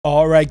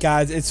All right,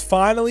 guys, it's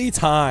finally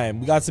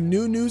time. We got some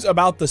new news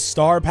about the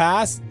Star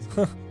Pass.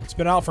 It's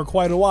been out for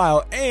quite a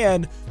while,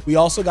 and we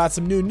also got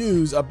some new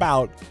news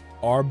about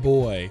our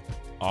boy.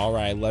 All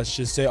right, let's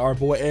just say our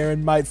boy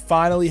Eren might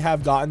finally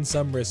have gotten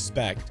some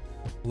respect.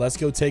 Let's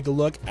go take a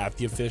look at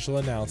the official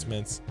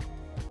announcements.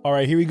 All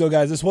right, here we go,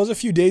 guys. This was a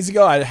few days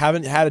ago. I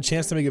haven't had a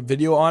chance to make a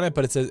video on it,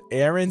 but it says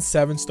Eren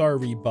 7-star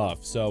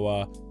rebuff.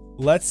 So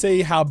let's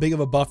say how big of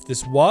a buff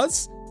this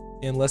was,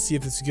 and let's see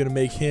if this is going to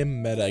make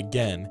him meta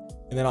again.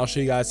 And then I'll show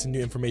you guys some new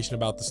information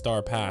about the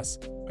Star Pass.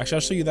 Actually, I'll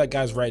show you that,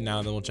 guys, right now,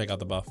 and then we'll check out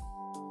the buff.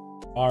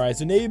 All right,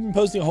 so Nate's been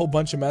posting a whole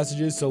bunch of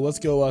messages, so let's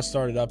go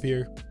start it up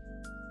here.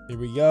 Here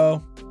we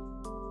go.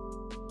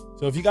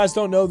 So if you guys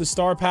don't know, the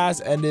Star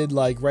Pass ended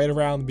like right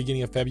around the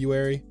beginning of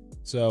February.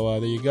 So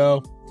there you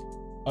go.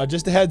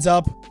 Just a heads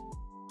up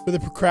for the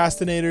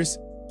procrastinators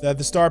that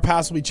the Star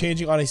Pass will be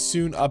changing on a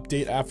soon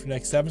update after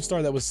next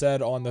 7-star. That was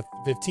said on the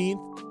 15th.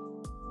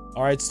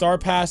 All right, Star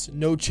Pass,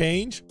 no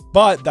change,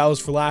 but that was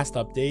for last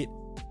update.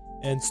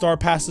 And Star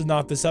Pass is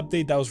not this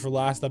update. That was for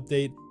last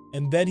update.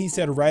 And then he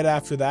said right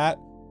after that,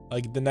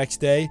 like the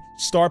next day,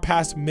 Star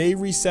Pass may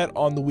reset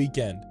on the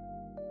weekend.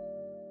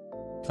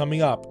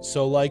 Coming up.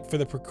 So like for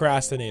the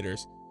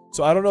procrastinators.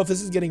 So I don't know if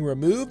this is getting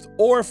removed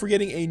or if we're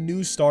getting a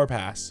new Star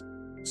Pass.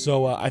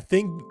 So I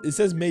think it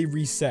says may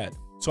reset.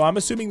 So I'm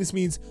assuming this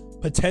means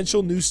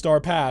potential new Star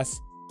Pass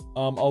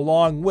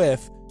along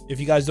with,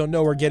 if you guys don't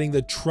know, we're getting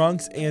the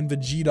Trunks and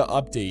Vegeta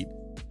update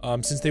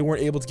since they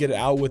weren't able to get it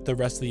out with the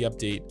rest of the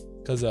update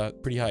because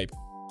pretty hype.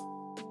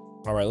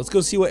 All right, let's go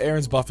see what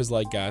Eren's buff is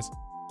like, guys.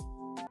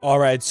 All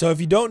right, so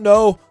if you don't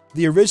know,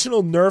 the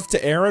original nerf to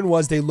Eren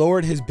was they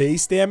lowered his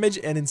base damage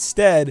and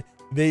instead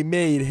they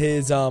made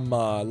his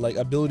like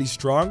ability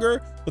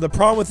stronger. But the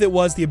problem with it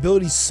was the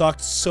ability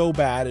sucked so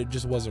bad it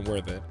just wasn't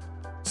worth it.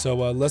 So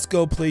let's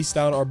go place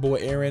down our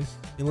boy Eren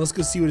and let's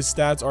go see what his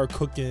stats are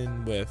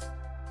cooking with.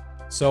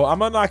 So I'm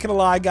not gonna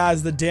lie,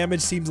 guys, the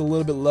damage seems a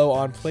little bit low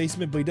on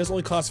placement, but he does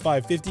only cost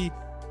 550.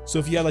 So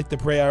if you had like the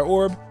Prayer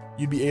Orb,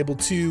 you'd be able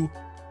to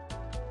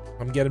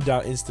get him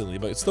down instantly.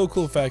 But it's still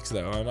cool effects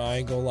though, and I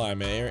ain't gonna lie,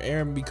 man.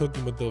 Eren be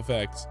cooking with the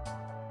effects.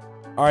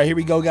 All right, here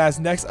we go, guys.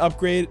 Next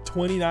upgrade,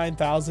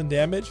 29,000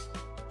 damage,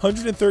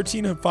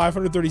 113 and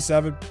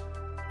 537.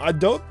 I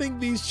don't think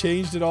these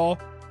changed at all.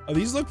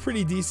 These look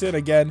pretty decent.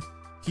 Again,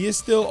 he is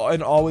still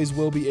and always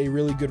will be a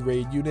really good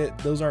raid unit.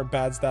 Those aren't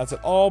bad stats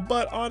at all,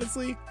 but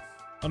honestly,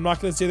 I'm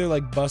not gonna say they're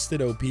like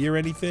busted OP or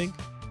anything.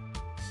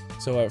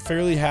 So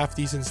fairly half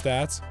decent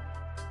stats.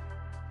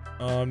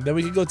 Then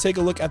we can go take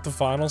a look at the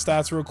final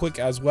stats real quick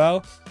as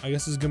well. I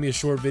guess this is gonna be a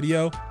short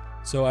video,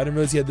 so I didn't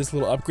realize he had this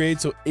little upgrade.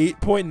 So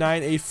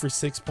 8.98 for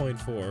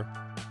 6.4.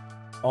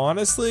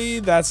 Honestly,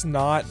 that's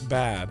not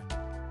bad.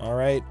 All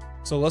right,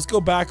 so let's go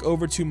back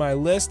over to my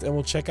list and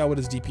we'll check out what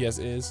his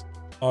DPS is.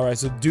 All right,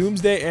 so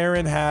Doomsday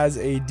Eren has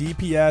a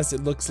DPS,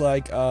 it looks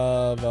like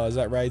of is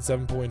that right,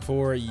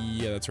 7.4?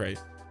 Yeah, that's right.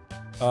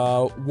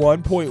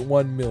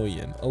 1.1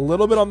 million, a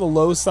little bit on the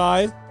low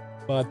side,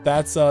 but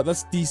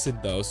that's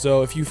decent though.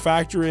 So if you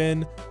factor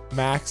in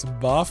max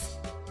buff,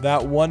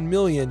 that 1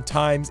 million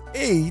times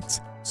 8,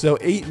 so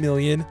 8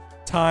 million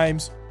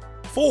times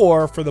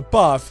 4 for the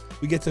buff,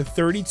 we get to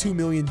 32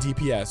 million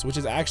DPS, which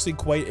is actually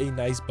quite a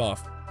nice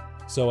buff.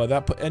 So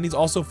and he's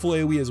also full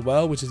AoE as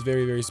well, which is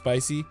very, very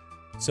spicy.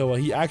 So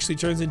he actually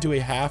turns into a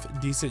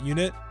half decent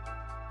unit.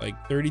 Like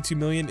 32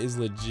 million is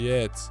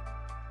legit.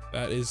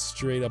 That is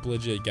straight up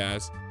legit,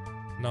 guys.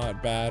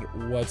 Not bad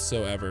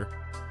whatsoever.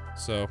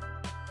 So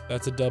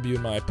that's a W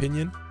in my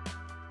opinion.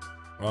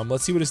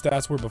 Let's see what his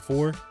stats were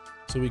before,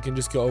 so we can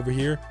just go over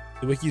here.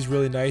 The wiki is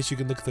really nice. You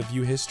can look at the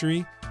view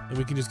history, and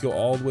we can just go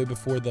all the way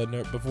before the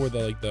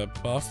like the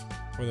buff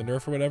or the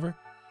nerf or whatever.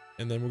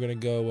 And then we're gonna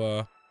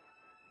go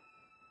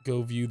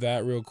view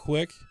that real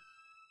quick.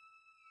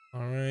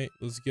 All right,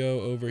 let's go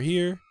over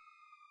here,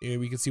 and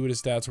we can see what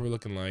his stats were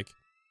looking like.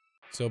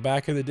 So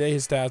back in the day,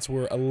 his stats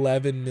were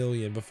 11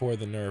 million before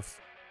the nerf.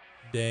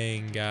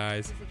 Dang,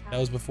 guys, that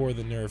was before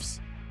the nerfs.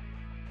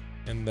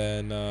 And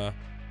then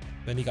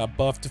he got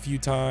buffed a few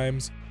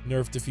times,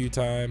 nerfed a few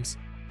times.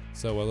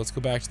 So let's go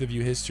back to the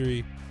view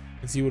history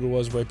and see what it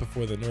was right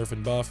before the nerf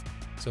and buff.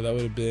 So that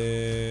would have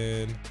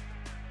been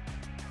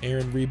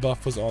Eren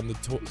rebuff was on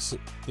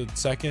the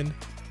second.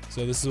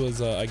 So this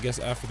was I guess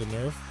after the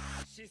nerf,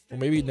 or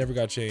maybe it never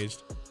got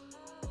changed.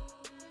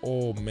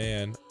 Oh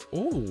man.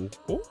 Oh.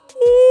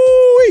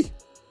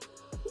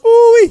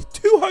 Ooh,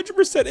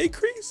 200%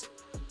 increase.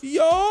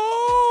 Yo.